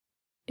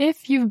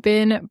If you've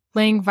been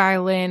playing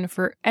violin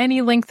for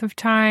any length of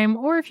time,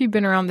 or if you've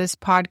been around this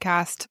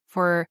podcast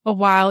for a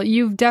while,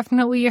 you've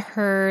definitely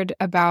heard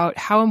about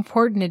how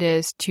important it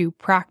is to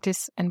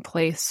practice and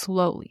play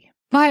slowly.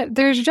 But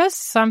there's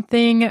just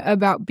something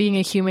about being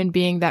a human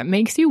being that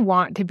makes you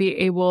want to be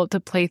able to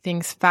play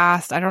things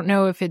fast. I don't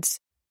know if it's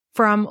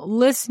from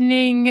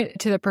listening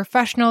to the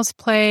professionals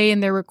play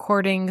in their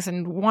recordings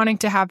and wanting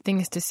to have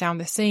things to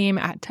sound the same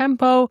at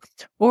tempo,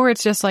 or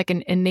it's just like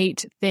an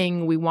innate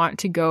thing. We want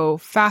to go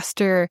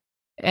faster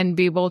and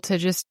be able to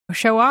just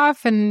show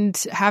off and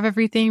have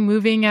everything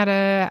moving at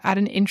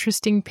an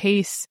interesting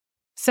pace.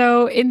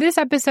 So in this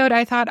episode,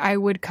 I thought I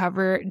would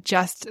cover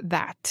just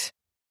that.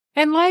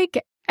 And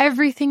like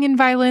everything in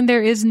violin,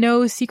 there is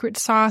no secret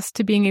sauce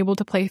to being able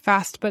to play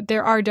fast, but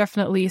there are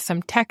definitely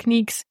some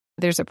techniques.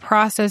 There's a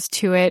process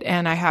to it,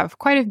 and I have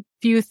quite a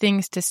few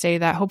things to say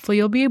that hopefully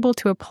you'll be able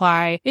to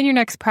apply in your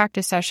next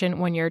practice session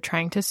when you're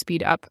trying to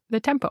speed up the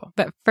tempo.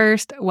 But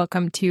first,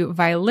 welcome to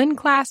Violin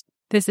Class.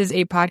 This is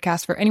a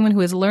podcast for anyone who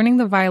is learning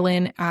the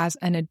violin as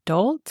an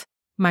adult.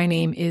 My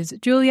name is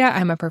Julia.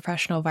 I'm a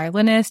professional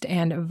violinist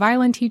and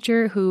violin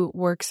teacher who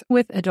works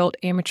with adult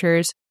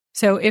amateurs.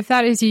 So if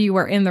that is you, you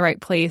are in the right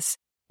place.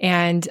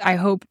 And I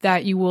hope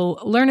that you will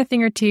learn a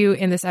thing or two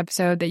in this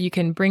episode that you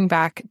can bring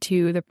back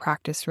to the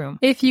practice room.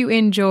 If you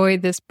enjoy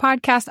this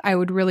podcast, I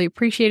would really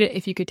appreciate it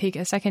if you could take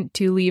a second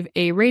to leave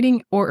a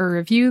rating or a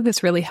review.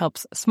 This really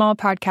helps small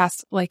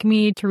podcasts like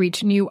me to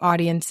reach new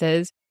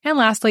audiences. And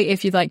lastly,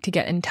 if you'd like to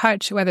get in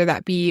touch, whether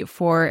that be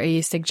for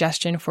a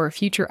suggestion for a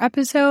future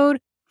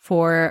episode,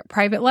 for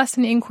private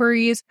lesson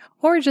inquiries,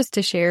 or just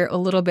to share a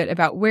little bit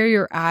about where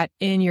you're at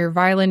in your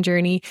violin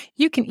journey,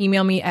 you can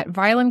email me at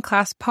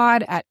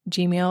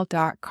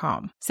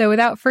violinclasspod@gmail.com. So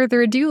without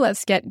further ado,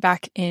 let's get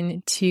back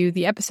into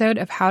the episode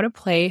of how to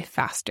play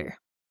faster.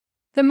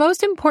 The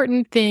most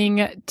important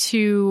thing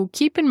to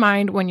keep in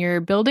mind when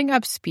you're building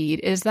up speed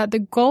is that the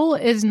goal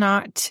is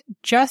not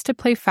just to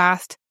play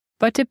fast,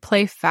 but to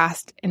play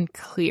fast and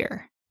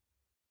clear.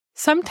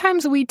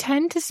 Sometimes we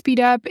tend to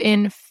speed up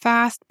in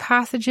fast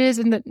passages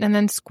and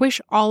then squish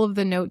all of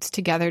the notes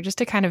together just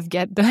to kind of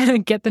get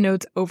the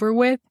notes over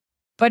with.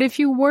 But if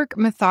you work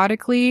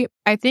methodically,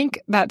 I think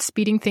that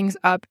speeding things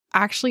up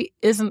actually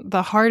isn't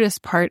the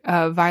hardest part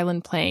of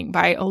violin playing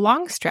by a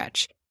long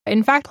stretch.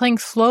 In fact, playing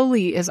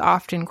slowly is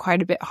often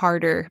quite a bit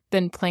harder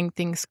than playing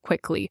things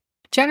quickly.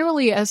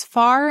 Generally, as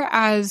far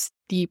as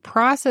the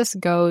process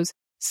goes,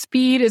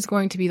 speed is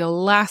going to be the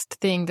last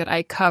thing that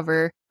I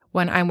cover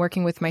when I'm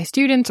working with my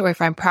students or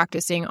if I'm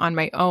practicing on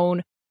my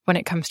own when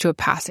it comes to a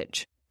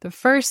passage. The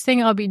first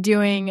thing I'll be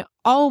doing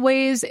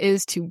always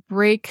is to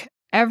break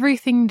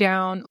everything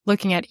down,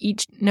 looking at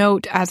each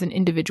note as an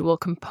individual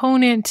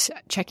component,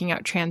 checking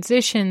out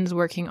transitions,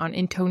 working on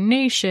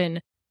intonation,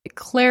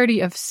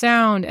 clarity of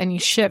sound, any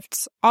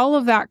shifts. All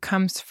of that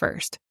comes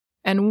first.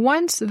 And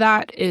once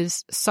that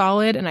is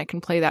solid and I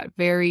can play that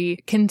very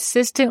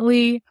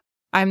consistently,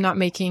 I'm not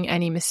making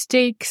any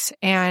mistakes,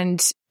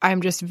 and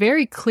I'm just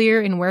very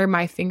clear in where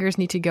my fingers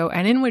need to go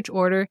and in which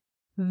order,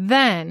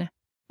 then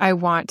I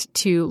want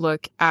to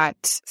look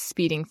at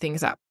speeding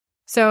things up.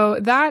 So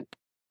that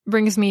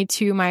brings me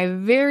to my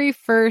very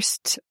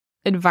first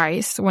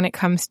advice when it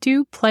comes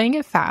to playing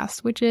it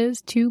fast, which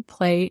is to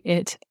play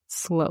it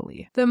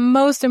slowly. The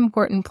most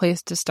important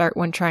place to start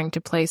when trying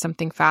to play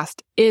something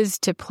fast is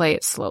to play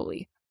it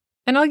slowly.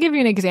 And I'll give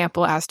you an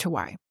example as to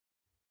why.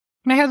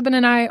 My husband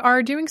and I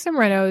are doing some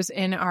renos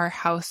in our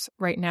house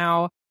right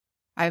now.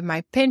 I have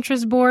my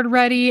Pinterest board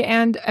ready,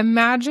 and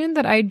imagine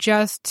that I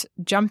just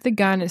jumped the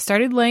gun and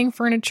started laying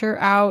furniture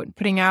out,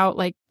 putting out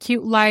like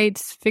cute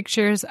lights,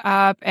 fixtures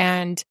up,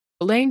 and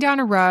laying down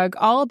a rug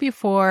all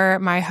before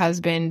my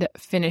husband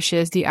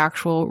finishes the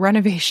actual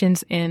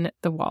renovations in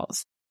the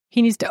walls.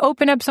 He needs to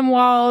open up some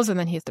walls, and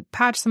then he has to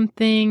patch some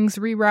things,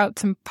 reroute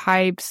some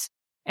pipes,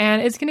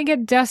 and it's going to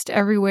get dust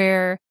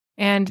everywhere.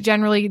 And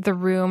generally, the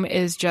room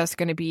is just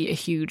going to be a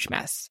huge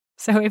mess.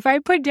 So if I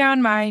put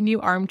down my new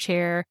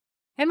armchair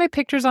and my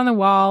pictures on the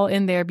wall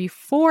in there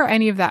before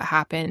any of that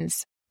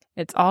happens,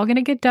 it's all going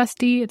to get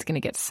dusty, it's going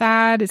to get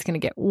sad, it's going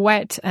to get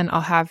wet, and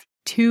I'll have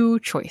two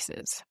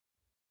choices.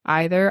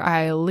 Either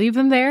I leave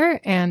them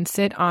there and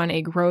sit on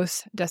a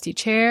gross, dusty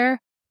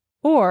chair,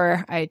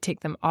 or I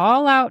take them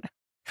all out,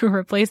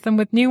 replace them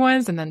with new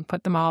ones, and then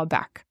put them all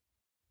back.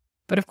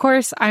 But of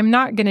course, I'm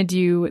not going to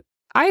do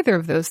either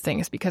of those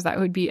things because that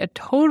would be a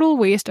total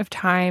waste of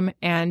time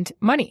and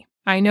money.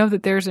 I know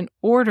that there's an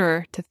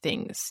order to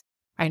things.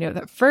 I know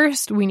that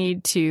first we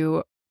need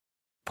to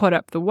put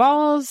up the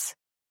walls,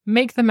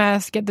 make the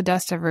mess, get the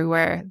dust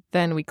everywhere,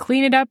 then we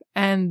clean it up,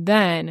 and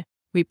then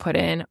we put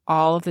in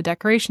all of the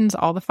decorations,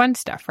 all the fun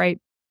stuff,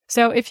 right?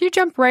 So if you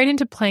jump right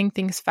into playing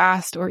things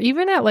fast or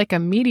even at like a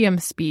medium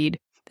speed,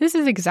 this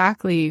is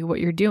exactly what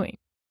you're doing.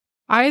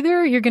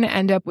 Either you're going to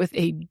end up with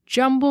a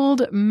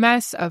jumbled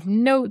mess of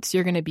notes,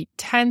 you're going to be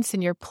tense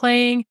in your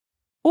playing,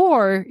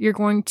 or you're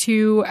going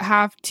to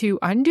have to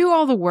undo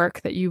all the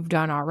work that you've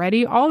done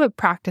already, all the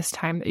practice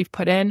time that you've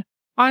put in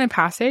on a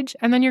passage,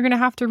 and then you're going to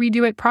have to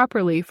redo it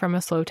properly from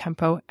a slow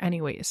tempo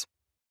anyways.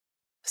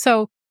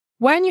 So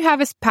when you have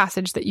a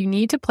passage that you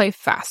need to play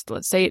fast,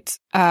 let's say it's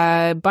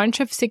a bunch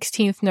of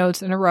 16th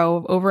notes in a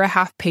row over a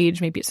half page,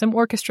 maybe it's some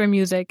orchestra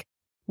music,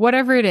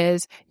 whatever it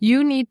is,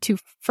 you need to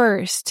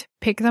first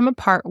pick them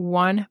apart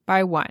one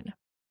by one.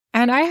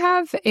 And I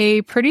have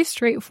a pretty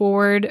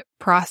straightforward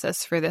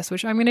process for this,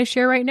 which I'm going to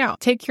share right now.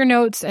 Take your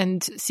notes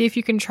and see if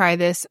you can try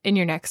this in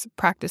your next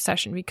practice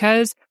session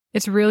because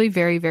it's really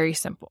very, very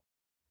simple.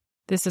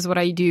 This is what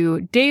I do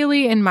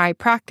daily in my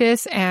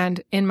practice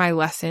and in my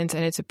lessons,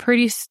 and it's a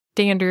pretty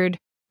standard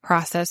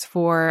process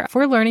for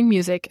learning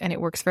music, and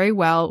it works very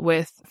well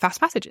with fast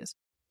passages.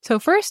 So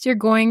first, you're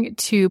going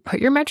to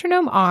put your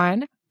metronome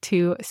on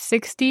to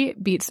 60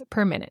 beats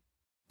per minute.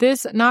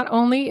 This not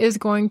only is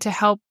going to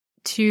help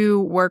to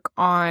work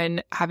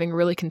on having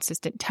really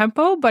consistent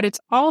tempo, but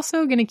it's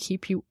also going to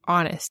keep you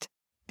honest.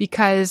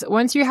 Because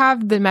once you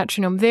have the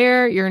metronome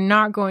there, you're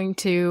not going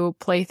to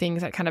play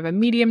things at kind of a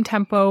medium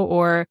tempo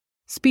or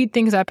speed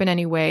things up in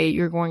any way.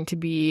 You're going to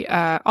be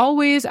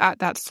always at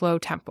that slow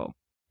tempo.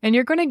 And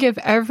you're going to give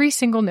every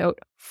single note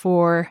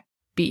 4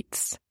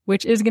 beats,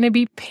 which is going to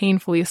be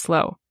painfully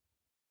slow.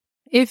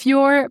 If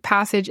your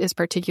passage is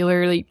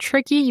particularly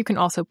tricky, you can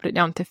also put it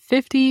down to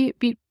 50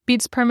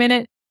 beats per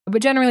minute.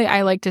 But generally,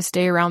 I like to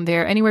stay around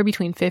there. Anywhere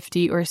between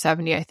 50 or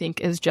 70, I think,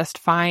 is just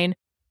fine.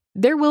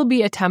 There will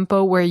be a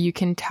tempo where you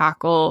can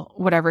tackle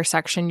whatever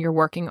section you're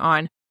working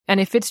on. And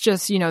if it's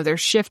just,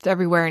 there's shifts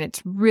everywhere and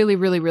it's really,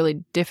 really,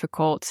 really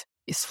difficult,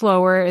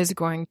 slower is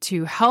going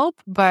to help.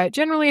 But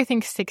generally, I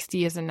think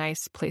 60 is a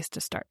nice place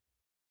to start.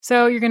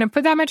 So you're going to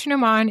put that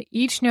metronome on.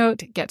 Each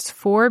note gets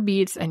 4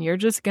 beats and you're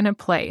just going to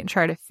play and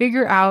try to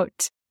figure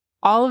out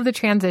all of the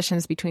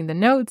transitions between the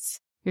notes.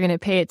 You're going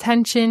to pay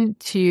attention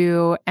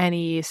to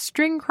any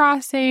string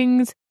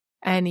crossings,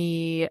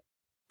 any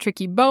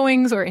tricky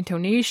bowings or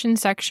intonation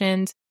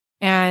sections,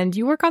 and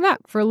you work on that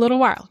for a little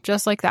while,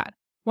 just like that.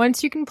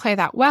 Once you can play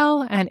that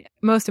well, and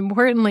most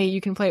importantly, you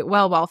can play it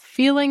well while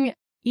feeling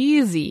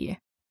easy,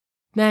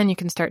 then you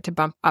can start to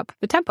bump up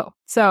the tempo.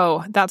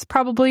 So that's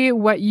probably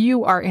what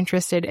you are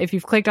interested if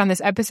you've clicked on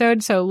this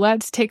episode. So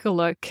let's take a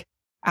look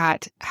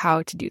at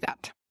how to do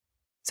that.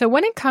 So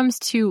when it comes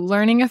to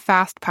learning a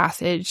fast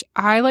passage,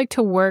 I like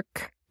to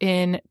work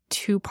in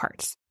 2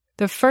 parts.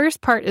 The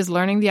first part is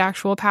learning the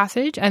actual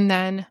passage and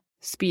then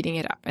speeding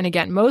it up. And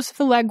again, most of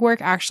the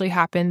legwork actually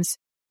happens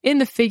in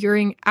the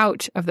figuring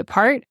out of the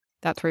part.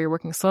 That's where you're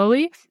working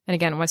slowly. And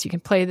again, once you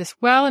can play this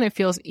well and it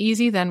feels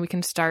easy, then we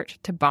can start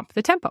to bump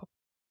the tempo.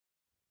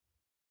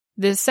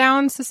 This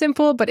sounds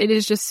simple, but it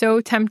is just so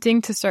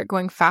tempting to start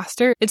going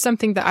faster. It's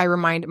something that I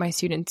remind my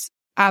students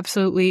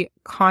absolutely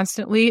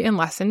constantly in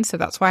lessons. So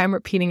that's why I'm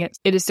repeating it.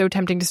 It is so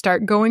tempting to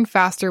start going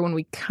faster when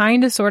we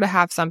kind of sort of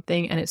have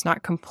something and it's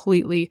not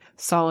completely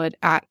solid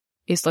at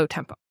a slow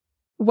tempo.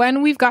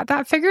 When we've got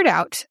that figured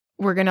out,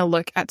 we're going to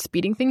look at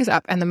speeding things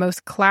up. And the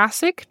most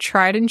classic,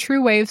 tried and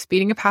true way of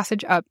speeding a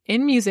passage up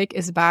in music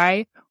is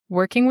by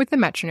working with the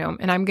metronome.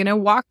 And I'm going to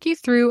walk you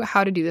through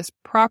how to do this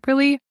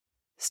properly,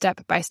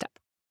 step by step.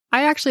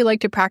 I actually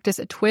like to practice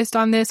a twist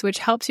on this, which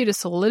helps you to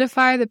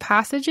solidify the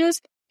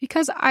passages,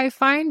 because I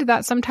find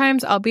that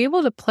sometimes I'll be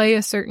able to play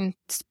a certain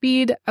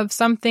speed of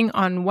something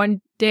on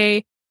one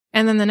day,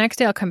 and then the next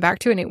day I'll come back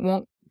to it and it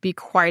won't be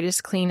quite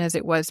as clean as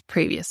it was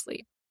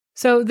previously.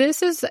 So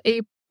this is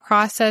a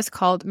process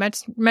called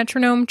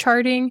metronome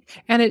charting,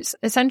 and it's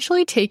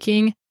essentially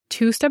taking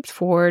 2 steps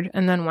forward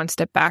and then 1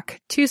 step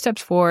back, 2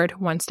 steps forward,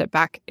 1 step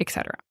back,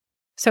 etc.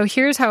 So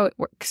here's how it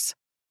works.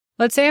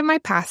 Let's say in my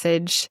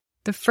passage,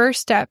 the first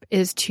step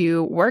is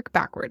to work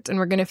backwards, and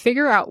we're going to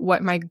figure out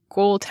what my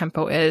goal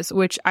tempo is,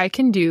 which I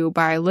can do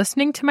by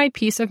listening to my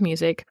piece of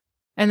music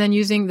and then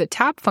using the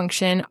tap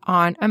function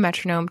on a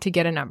metronome to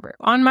get a number.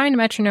 On my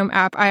metronome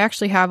app, I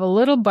actually have a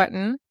little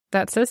button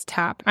that says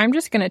tap. I'm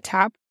just going to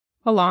tap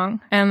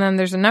along, and then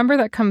there's a number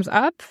that comes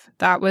up.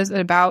 That was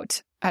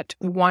about at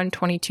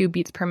 122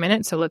 beats per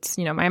minute. So let's,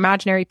 my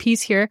imaginary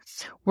piece here,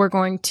 we're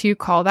going to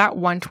call that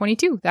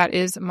 122. That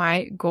is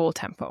my goal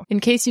tempo. In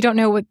case you don't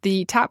know what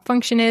the tap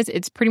function is,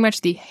 it's pretty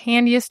much the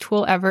handiest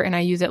tool ever, and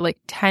I use it like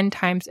 10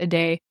 times a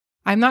day.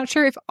 I'm not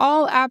sure if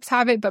all apps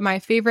have it, but my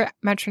favorite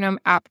metronome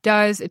app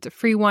does. It's a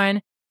free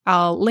one.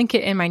 I'll link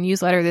it in my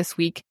newsletter this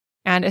week.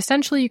 And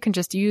essentially you can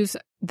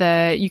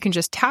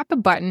just tap a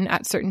button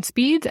at certain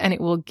speeds and it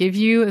will give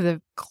you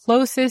the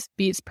closest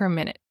beats per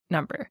minute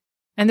number.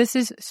 And this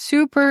is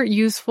super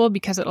useful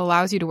because it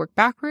allows you to work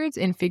backwards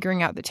in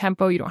figuring out the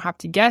tempo. You don't have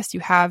to guess.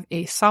 You have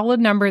a solid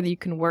number that you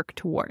can work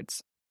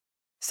towards.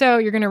 So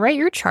you're going to write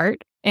your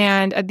chart,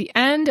 and at the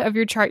end of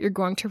your chart, you're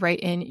going to write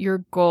in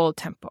your goal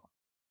tempo.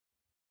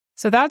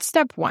 So that's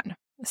step 1.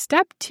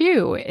 Step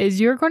 2 is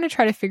you're going to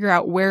try to figure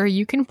out where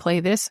you can play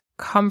this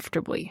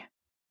comfortably.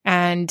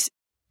 And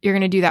you're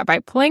going to do that by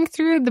playing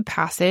through the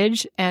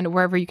passage and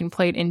wherever you can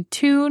play it in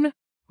tune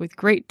with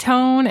great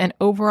tone and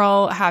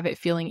overall have it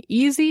feeling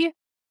easy.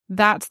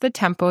 That's the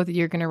tempo that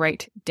you're going to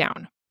write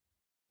down.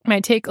 It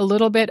might take a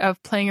little bit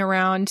of playing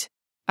around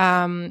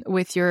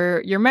with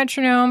your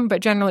metronome,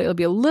 but generally it'll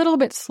be a little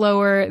bit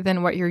slower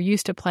than what you're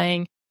used to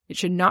playing. It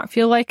should not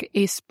feel like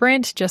a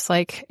sprint, just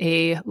like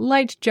a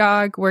light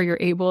jog where you're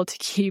able to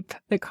keep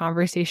the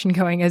conversation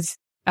going as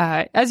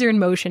you're in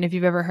motion. If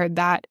you've ever heard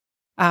that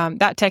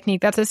technique,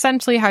 that's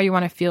essentially how you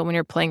want to feel when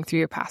you're playing through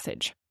your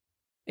passage.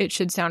 It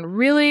should sound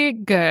really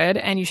good,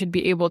 and you should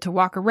be able to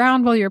walk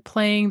around while you're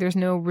playing. There's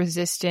no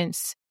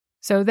resistance.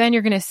 So then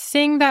you're going to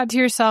sing that to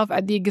yourself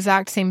at the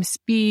exact same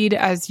speed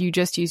as you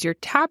just use your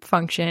tap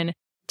function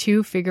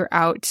to figure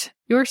out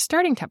your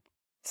starting tempo.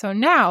 So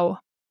now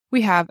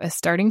we have a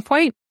starting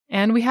point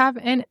and we have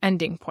an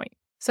ending point.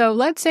 So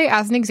let's say,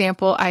 as an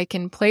example, I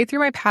can play through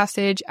my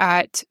passage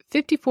at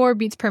 54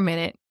 beats per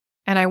minute,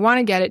 and I want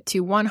to get it to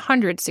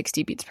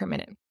 160 beats per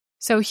minute.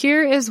 So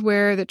here is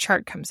where the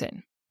chart comes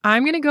in.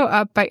 I'm going to go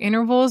up by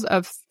intervals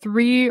of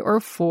 3 or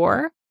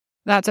 4.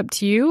 That's up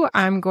to you.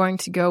 I'm going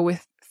to go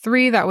with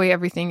 3. That way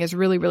everything is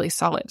really, really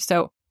solid.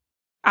 So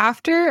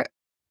after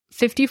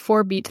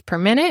 54 beats per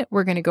minute,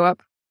 we're going to go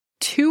up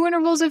 2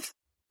 intervals of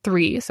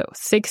 3, so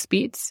 6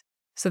 beats.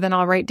 So then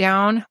I'll write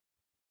down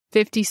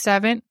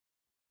 57.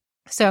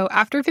 So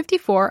after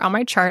 54 on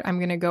my chart, I'm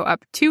going to go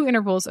up 2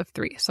 intervals of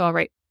 3. So I'll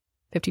write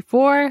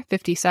 54,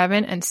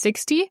 57, and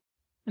 60.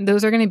 And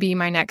those are going to be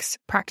my next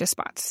practice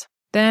spots.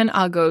 Then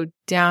I'll go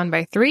down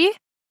by 3,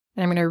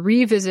 and I'm going to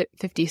revisit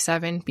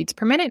 57 beats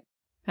per minute,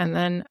 and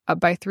then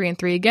up by 3 and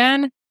 3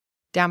 again,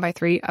 down by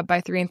 3, up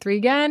by 3 and 3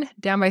 again,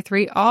 down by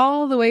 3,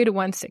 all the way to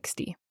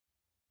 160.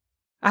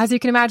 As you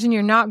can imagine,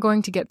 you're not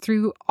going to get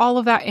through all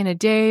of that in a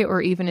day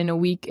or even in a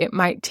week. It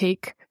might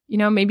take,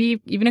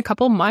 maybe even a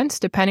couple months,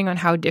 depending on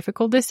how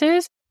difficult this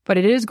is, but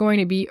it is going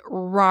to be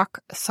rock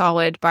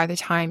solid by the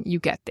time you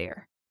get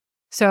there.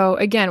 So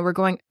again, we're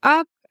going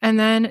up and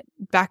then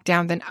back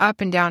down, then up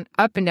and down,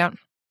 up and down.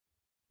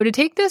 But to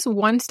take this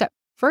one step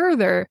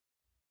further,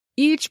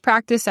 each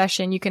practice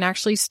session, you can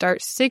actually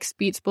start 6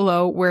 beats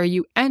below where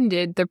you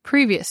ended the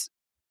previous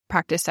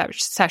practice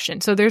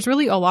session. So there's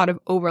really a lot of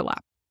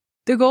overlap.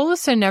 The goal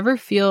is to never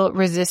feel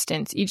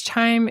resistance. Each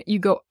time you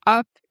go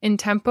up in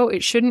tempo,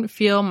 it shouldn't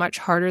feel much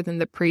harder than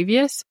the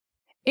previous.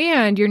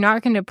 And you're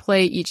not going to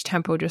play each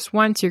tempo just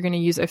once. You're going to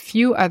use a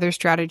few other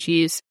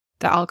strategies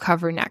that I'll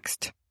cover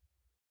next.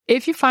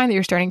 If you find that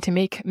you're starting to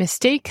make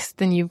mistakes,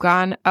 then you've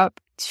gone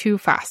up too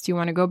fast. You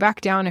want to go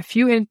back down a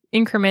few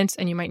increments,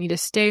 and you might need to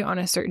stay on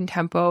a certain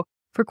tempo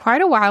for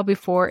quite a while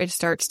before it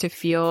starts to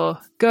feel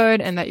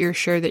good and that you're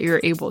sure that you're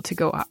able to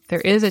go up.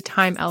 There is a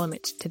time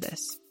element to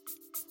this.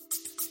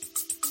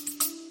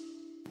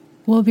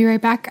 We'll be right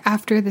back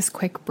after this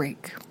quick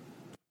break.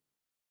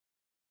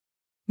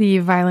 The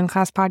Violin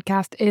Class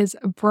podcast is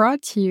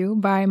brought to you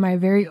by my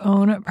very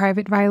own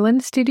private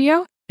violin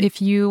studio.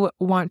 If you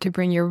want to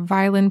bring your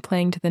violin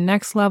playing to the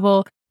next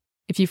level,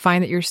 if you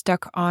find that you're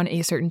stuck on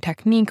a certain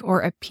technique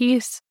or a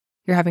piece,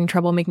 you're having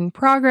trouble making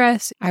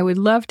progress, I would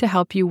love to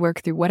help you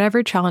work through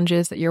whatever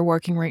challenges that you're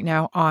working right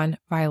now on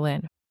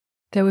violin.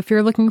 So if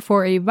you're looking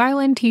for a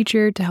violin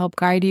teacher to help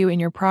guide you in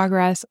your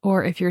progress,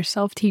 or if you're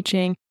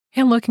self-teaching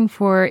and looking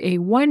for a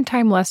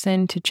one-time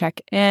lesson to check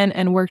in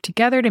and work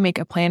together to make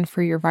a plan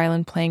for your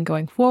violin playing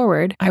going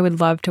forward, I would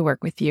love to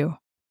work with you.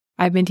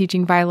 I've been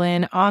teaching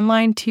violin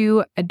online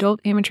to adult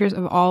amateurs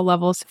of all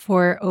levels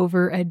for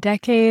over a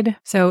decade.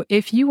 So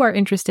if you are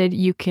interested,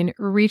 you can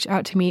reach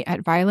out to me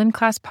at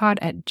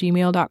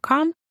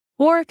violinclasspod@gmail.com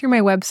or through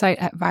my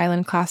website at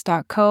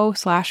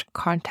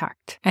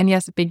violinclass.co/contact. And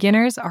yes,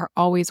 beginners are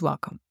always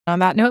welcome. On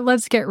that note,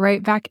 let's get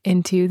right back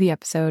into the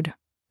episode.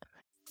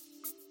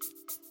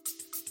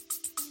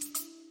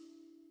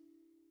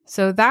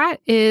 So that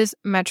is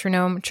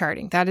metronome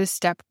charting. That is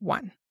step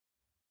 1.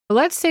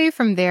 Let's say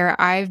from there,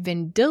 I've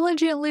been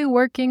diligently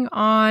working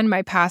on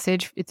my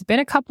passage. It's been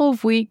a couple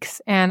of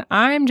weeks and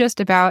I'm just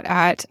about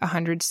at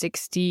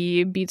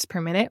 160 beats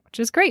per minute, which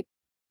is great.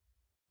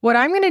 What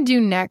I'm going to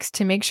do next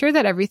to make sure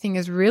that everything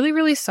is really,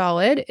 really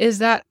solid is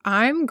that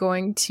I'm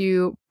going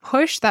to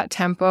push that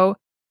tempo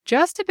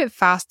just a bit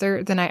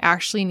faster than I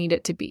actually need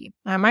it to be.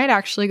 I might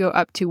actually go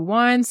up to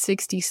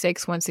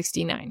 166,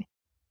 169.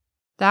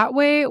 That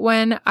way,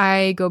 when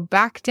I go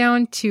back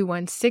down to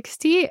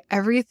 160,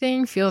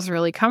 everything feels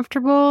really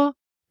comfortable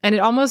and it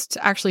almost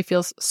actually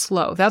feels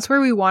slow. That's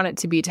where we want it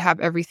to be, to have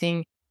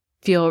everything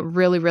feel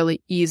really, really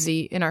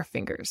easy in our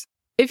fingers.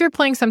 If you're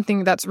playing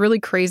something that's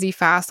really crazy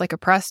fast, like a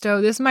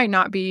presto, this might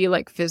not be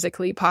like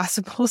physically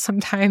possible.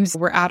 Sometimes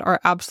we're at our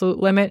absolute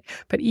limit,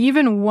 but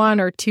even 1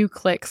 or 2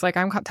 clicks, like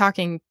I'm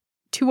talking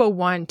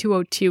 201,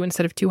 202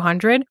 instead of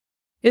 200,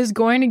 is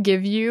going to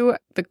give you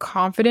the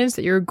confidence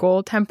that your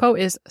goal tempo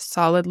is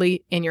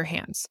solidly in your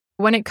hands.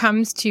 When it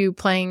comes to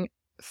playing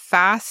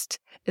fast,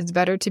 it's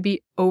better to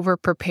be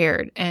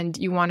over-prepared, and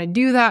you want to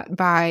do that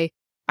by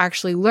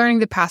actually learning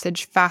the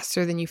passage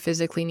faster than you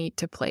physically need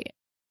to play it.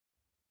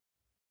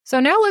 So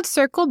now let's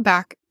circle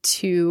back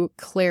to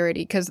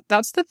clarity, because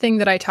that's the thing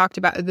that I talked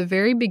about at the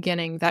very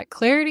beginning, that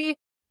clarity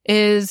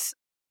is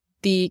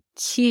the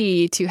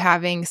key to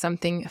having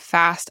something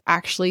fast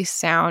actually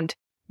sound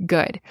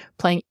good.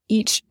 Playing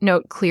each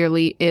note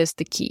clearly is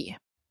the key.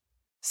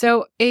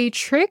 So a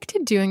trick to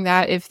doing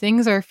that, if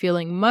things are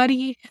feeling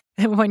muddy,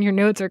 when your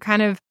notes are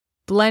kind of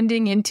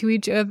blending into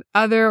each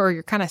other, or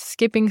you're kind of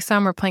skipping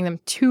some or playing them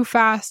too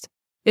fast,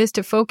 is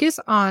to focus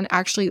on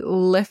actually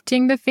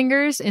lifting the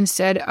fingers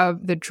instead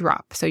of the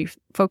drop. So you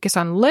focus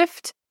on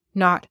lift,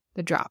 not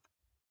the drop.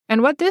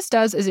 And what this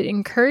does is it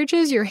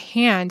encourages your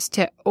hands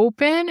to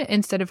open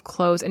instead of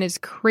close. And it's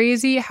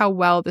crazy how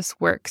well this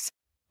works.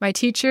 My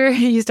teacher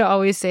used to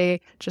always say,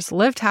 just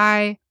lift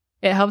high.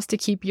 It helps to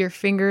keep your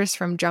fingers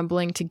from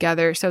jumbling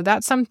together. So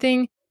that's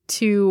something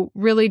to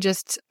really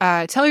just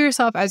tell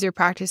yourself as you're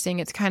practicing.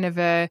 It's kind of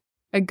a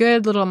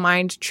good little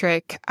mind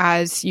trick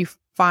as you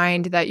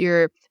find that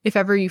if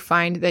ever you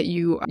find that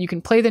you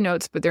can play the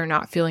notes, but they're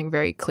not feeling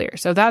very clear.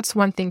 So that's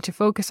one thing to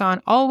focus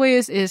on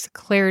always, is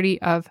clarity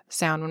of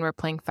sound when we're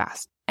playing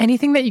fast.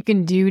 Anything that you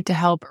can do to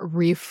help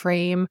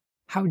reframe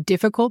how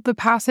difficult the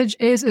passage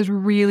is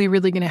really,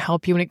 really going to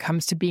help you when it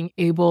comes to being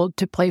able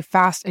to play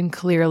fast and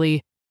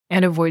clearly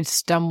and avoid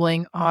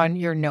stumbling on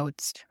your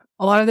notes.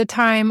 A lot of the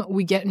time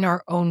we get in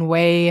our own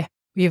way.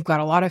 We've got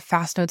a lot of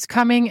fast notes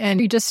coming and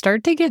you just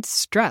start to get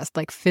stressed,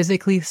 like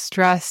physically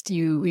stressed.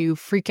 You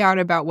freak out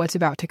about what's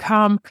about to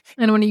come.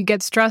 And when you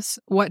get stressed,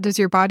 what does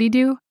your body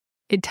do?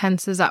 It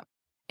tenses up.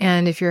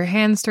 And if your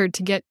hands start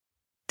to get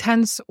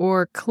tense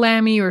or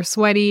clammy or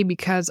sweaty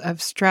because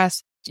of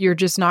stress, you're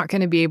just not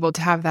going to be able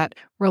to have that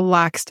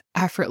relaxed,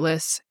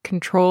 effortless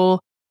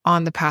control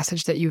on the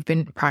passage that you've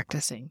been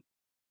practicing.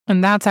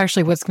 And that's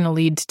actually what's going to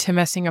lead to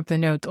messing up the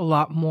notes a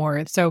lot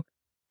more. So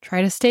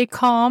try to stay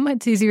calm.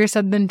 It's easier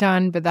said than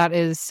done, but that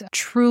is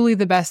truly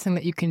the best thing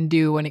that you can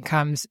do when it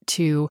comes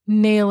to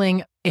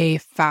nailing a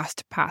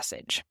fast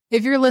passage.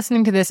 If you're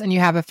listening to this and you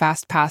have a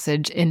fast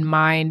passage in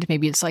mind,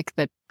 maybe it's like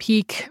the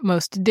peak,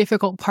 most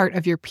difficult part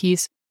of your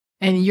piece,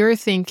 and you're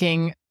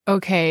thinking,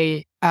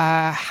 okay,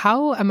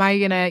 how am I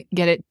going to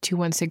get it to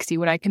 160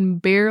 when I can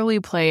barely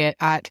play it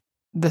at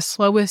the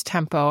slowest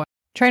tempo?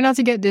 Try not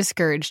to get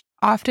discouraged.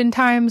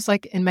 Oftentimes,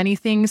 like in many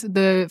things,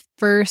 the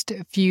first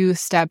few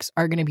steps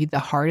are going to be the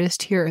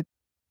hardest here.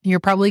 You're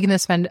probably going to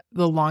spend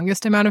the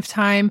longest amount of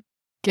time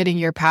getting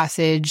your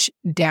passage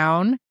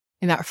down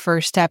in that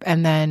first step,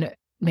 and then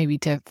maybe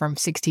from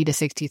 60 to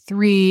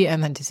 63,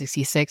 and then to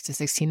 66 to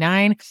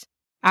 69.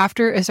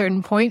 After a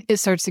certain point, it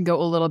starts to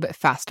go a little bit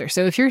faster.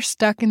 So if you're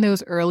stuck in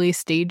those early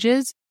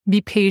stages,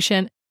 be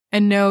patient.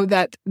 And know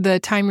that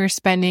the time you're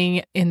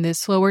spending in this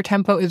slower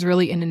tempo is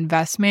really an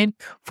investment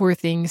for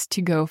things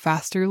to go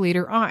faster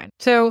later on.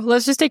 So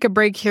let's just take a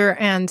break here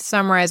and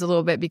summarize a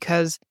little bit,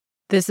 because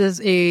this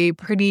is a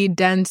pretty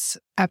dense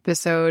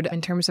episode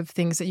in terms of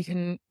things that you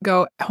can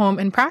go home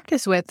and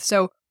practice with.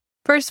 So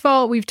first of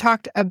all, we've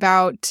talked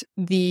about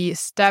the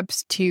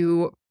steps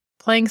to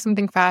playing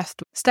something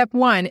fast. Step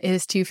 1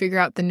 is to figure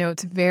out the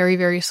notes very,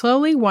 very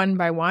slowly, one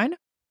by one.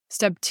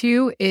 Step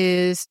 2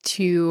 is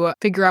to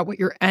figure out what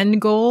your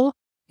end goal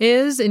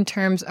is in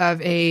terms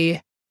of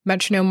a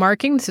metronome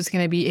marking. This is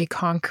going to be a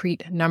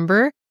concrete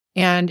number.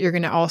 And you're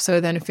going to also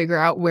then figure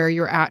out where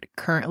you're at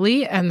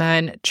currently and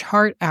then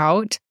chart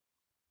out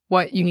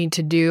what you need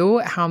to do,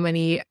 how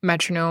many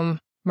metronome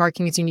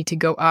markings you need to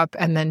go up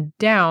and then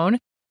down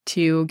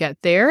to get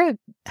there. It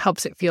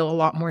helps it feel a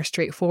lot more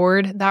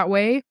straightforward that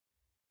way.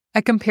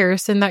 A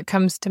comparison that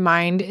comes to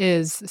mind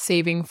is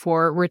saving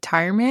for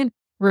retirement.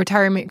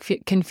 Retirement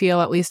can feel,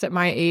 at least at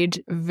my age,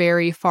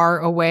 very far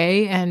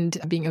away and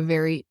being a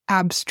very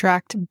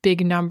abstract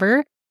big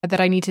number that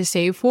I need to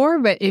save for.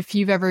 But if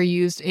you've ever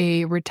used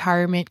a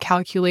retirement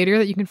calculator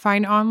that you can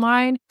find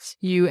online,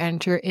 you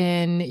enter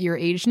in your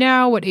age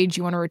now, what age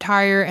you want to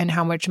retire, and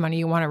how much money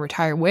you want to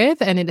retire with.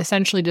 And it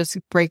essentially just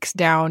breaks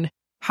down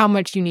how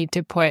much you need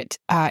to put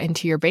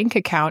into your bank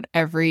account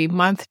every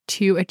month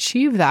to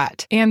achieve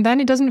that. And then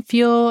it doesn't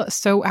feel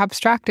so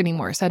abstract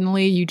anymore.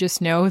 Suddenly you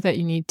just know that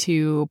you need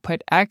to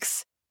put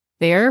X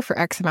there for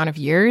X amount of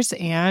years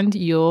and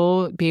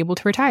you'll be able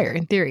to retire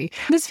in theory.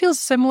 This feels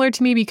similar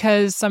to me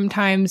because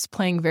sometimes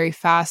playing very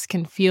fast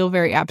can feel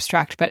very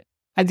abstract, but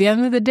at the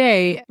end of the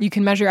day, you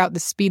can measure out the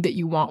speed that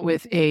you want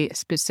with a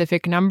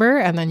specific number,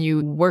 and then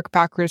you work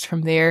backwards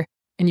from there.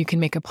 And you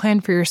can make a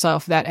plan for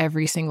yourself that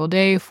every single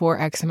day for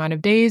X amount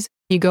of days,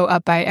 you go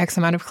up by X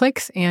amount of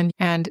clicks. And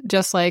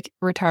just like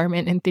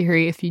retirement in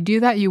theory, if you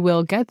do that, you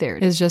will get there.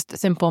 It's just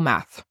simple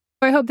math.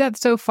 I hope that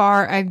so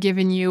far I've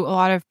given you a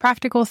lot of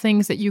practical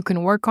things that you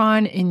can work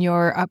on in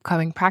your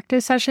upcoming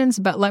practice sessions.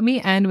 But let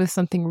me end with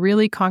something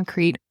really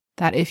concrete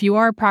that if you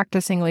are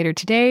practicing later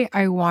today,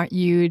 I want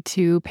you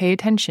to pay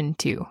attention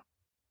to.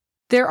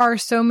 There are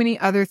so many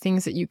other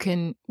things that you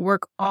can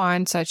work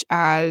on, such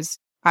as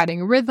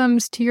adding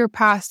rhythms to your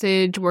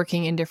passage,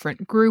 working in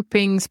different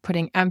groupings,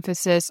 putting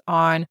emphasis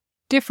on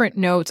different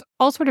notes,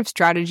 all sort of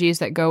strategies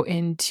that go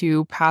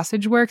into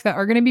passage work that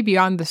are going to be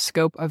beyond the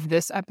scope of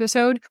this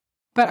episode.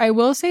 But I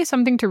will say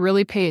something to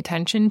really pay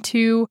attention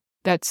to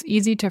that's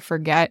easy to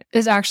forget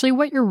is actually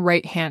what your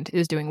right hand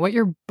is doing, what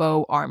your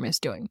bow arm is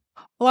doing.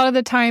 A lot of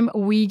the time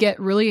we get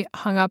really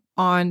hung up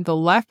on the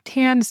left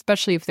hand,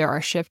 especially if there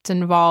are shifts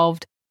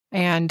involved.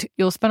 And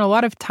you'll spend a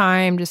lot of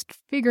time just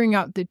figuring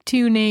out the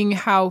tuning,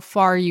 how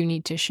far you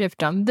need to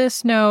shift on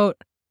this note.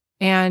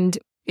 And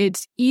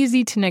it's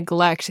easy to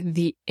neglect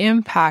the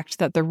impact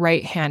that the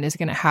right hand is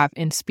going to have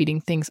in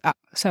speeding things up.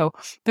 So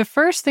the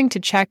first thing to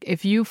check,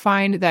 if you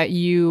find that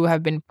you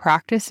have been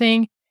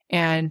practicing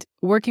and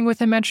working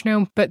with a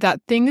metronome, but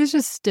that things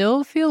just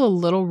still feel a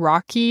little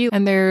rocky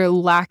and they're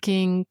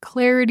lacking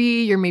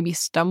clarity, you're maybe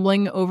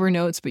stumbling over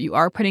notes, but you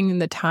are putting in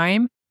the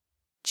time,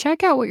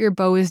 check out what your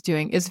bow is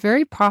doing. It's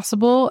very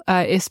possible,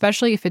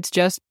 especially if it's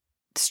just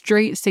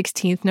straight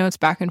 16th notes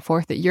back and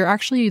forth, that you're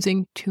actually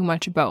using too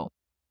much bow.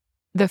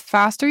 The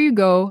faster you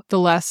go, the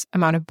less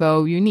amount of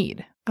bow you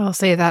need. I'll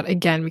say that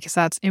again because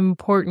that's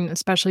important,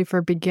 especially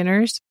for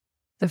beginners.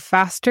 The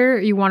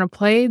faster you want to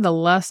play, the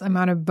less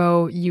amount of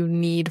bow you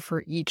need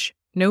for each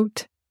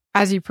note.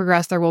 As you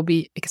progress, there will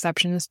be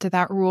exceptions to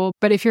that rule,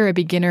 but if you're a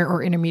beginner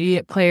or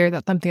intermediate player,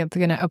 that's something that's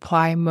going to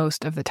apply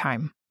most of the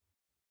time.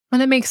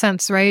 And that makes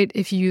sense, right?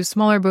 If you use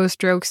smaller bow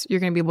strokes, you're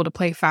going to be able to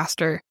play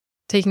faster.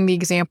 Taking the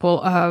example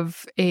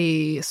of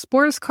a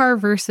sports car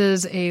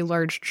versus a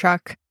large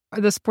truck,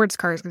 the sports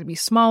car is going to be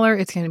smaller,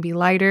 it's going to be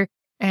lighter,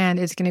 and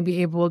it's going to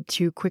be able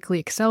to quickly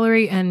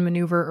accelerate and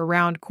maneuver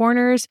around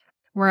corners,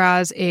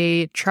 whereas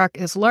a truck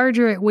is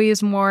larger, it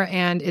weighs more,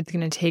 and it's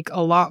going to take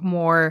a lot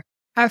more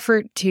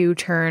effort to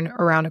turn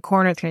around a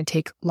corner. It's going to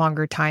take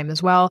longer time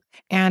as well.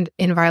 And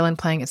in violin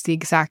playing, it's the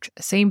exact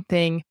same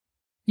thing.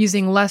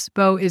 Using less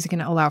bow is going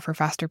to allow for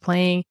faster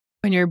playing.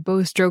 When your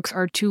bow strokes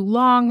are too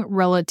long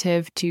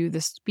relative to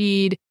the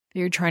speed that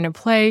you're trying to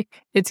play,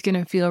 it's going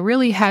to feel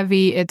really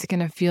heavy. It's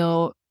going to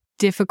feel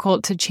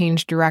difficult to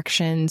change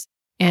directions,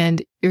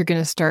 and you're going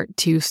to start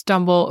to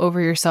stumble over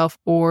yourself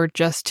or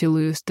just to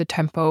lose the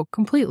tempo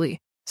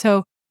completely.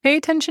 So pay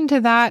attention to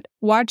that.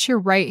 Watch your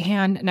right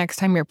hand next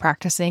time you're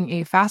practicing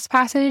a fast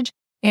passage.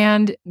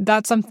 And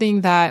that's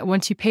something that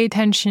once you pay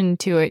attention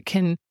to it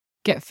can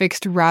get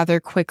fixed rather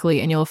quickly,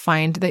 and you'll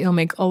find that you'll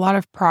make a lot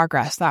of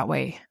progress that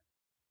way.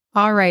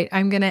 All right,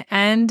 I'm going to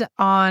end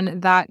on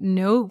that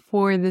note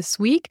for this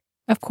week.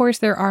 Of course,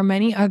 there are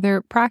many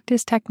other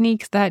practice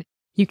techniques that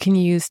you can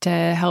use to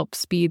help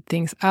speed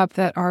things up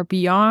that are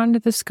beyond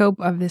the scope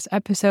of this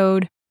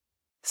episode,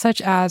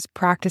 such as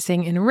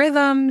practicing in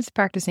rhythms,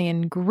 practicing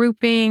in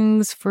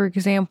groupings, for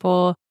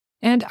example.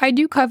 And I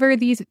do cover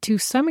these to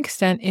some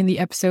extent in the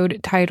episode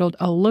titled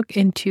A Look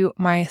Into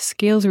My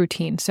Scales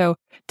Routine. So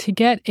to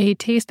get a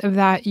taste of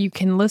that, you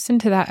can listen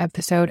to that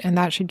episode, and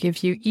that should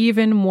give you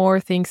even more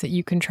things that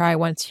you can try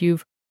once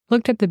you've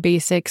looked at the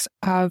basics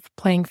of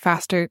playing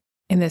faster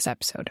in this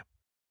episode.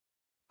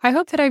 I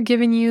hope that I've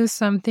given you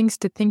some things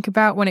to think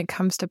about when it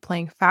comes to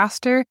playing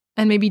faster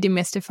and maybe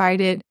demystified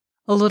it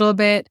a little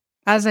bit.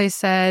 As I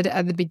said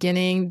at the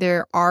beginning,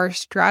 there are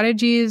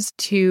strategies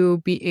to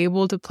be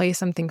able to play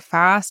something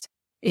fast.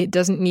 It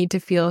doesn't need to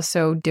feel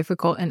so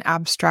difficult and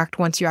abstract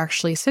once you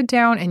actually sit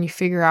down and you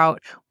figure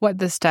out what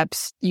the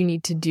steps you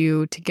need to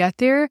do to get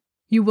there.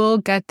 You will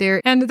get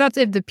there. And that's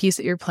if the piece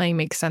that you're playing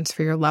makes sense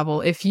for your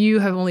level. If you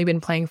have only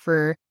been playing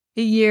for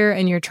a year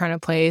and you're trying to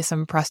play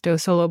some Presto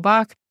solo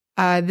Bach,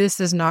 this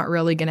is not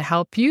really going to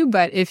help you.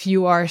 But if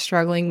you are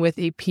struggling with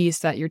a piece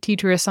that your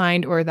teacher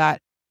assigned or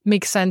that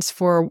makes sense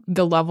for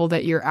the level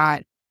that you're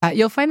at,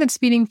 you'll find that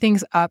speeding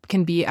things up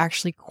can be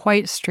actually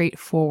quite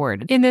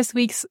straightforward. In this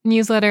week's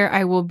newsletter,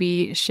 I will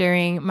be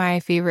sharing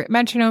my favorite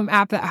metronome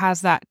app that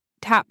has that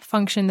tap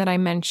function that I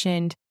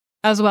mentioned,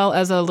 as well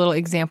as a little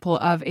example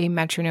of a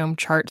metronome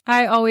chart.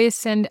 I always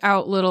send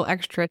out little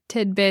extra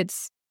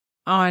tidbits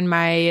on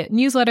my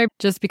newsletter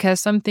just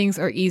because some things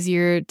are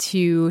easier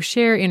to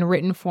share in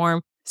written form.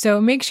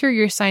 So make sure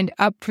you're signed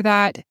up for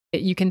that.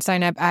 You can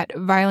sign up at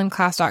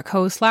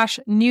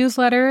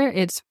violinclass.co/newsletter.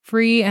 It's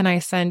free, and I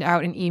send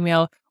out an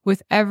email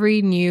with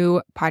every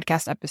new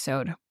podcast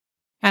episode.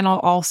 And I'll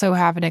also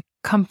have an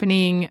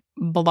accompanying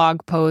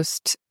blog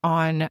post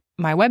on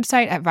my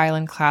website at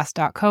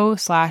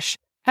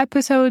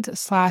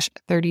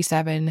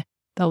violinclass.co/episodes/37.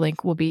 The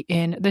link will be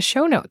in the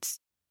show notes.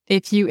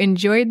 If you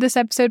enjoyed this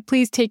episode,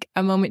 please take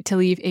a moment to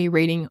leave a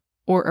rating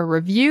or a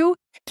review.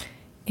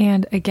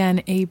 And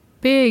again, a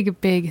big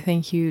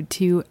thank you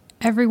to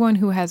everyone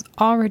who has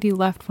already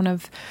left one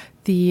of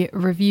the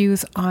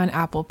reviews on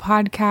Apple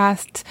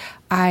Podcasts.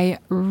 I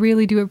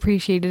really do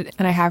appreciate it,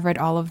 and I have read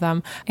all of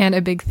them. And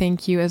a big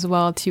thank you as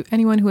well to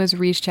anyone who has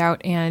reached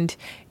out and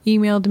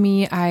emailed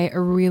me. I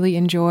really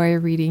enjoy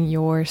reading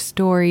your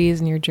stories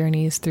and your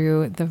journeys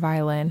through the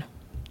violin.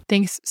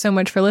 Thanks so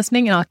much for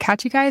listening, and I'll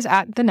catch you guys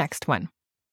at the next one.